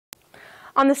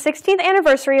On the 16th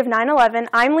anniversary of 9/11,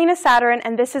 I'm Lena Saturn,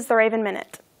 and this is the Raven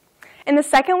Minute. In the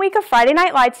second week of Friday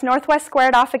Night Lights, Northwest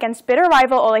squared off against bitter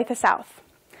rival Olathe South.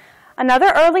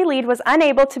 Another early lead was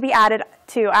unable to be added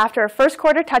to after a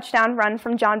first-quarter touchdown run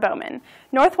from John Bowman.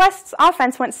 Northwest's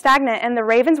offense went stagnant, and the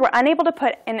Ravens were unable to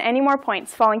put in any more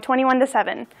points, falling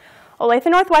 21-7. Olathe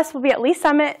Northwest will be at Lee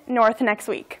Summit North next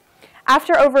week.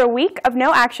 After over a week of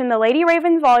no action, the Lady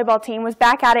Ravens volleyball team was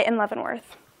back at it in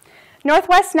Leavenworth.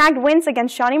 Northwest snagged wins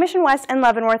against Shawnee Mission West and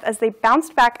Leavenworth as they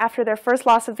bounced back after their first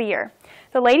loss of the year.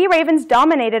 The Lady Ravens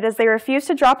dominated as they refused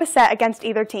to drop a set against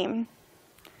either team.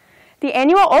 The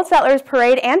annual Old Settlers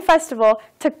Parade and Festival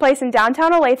took place in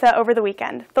downtown Olathe over the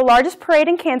weekend. The largest parade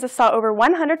in Kansas saw over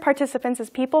 100 participants as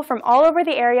people from all over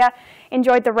the area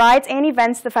enjoyed the rides and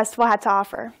events the festival had to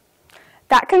offer.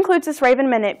 That concludes this Raven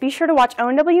Minute. Be sure to watch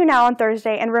ONW Now on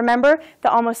Thursday and remember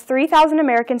the almost 3,000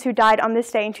 Americans who died on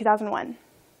this day in 2001.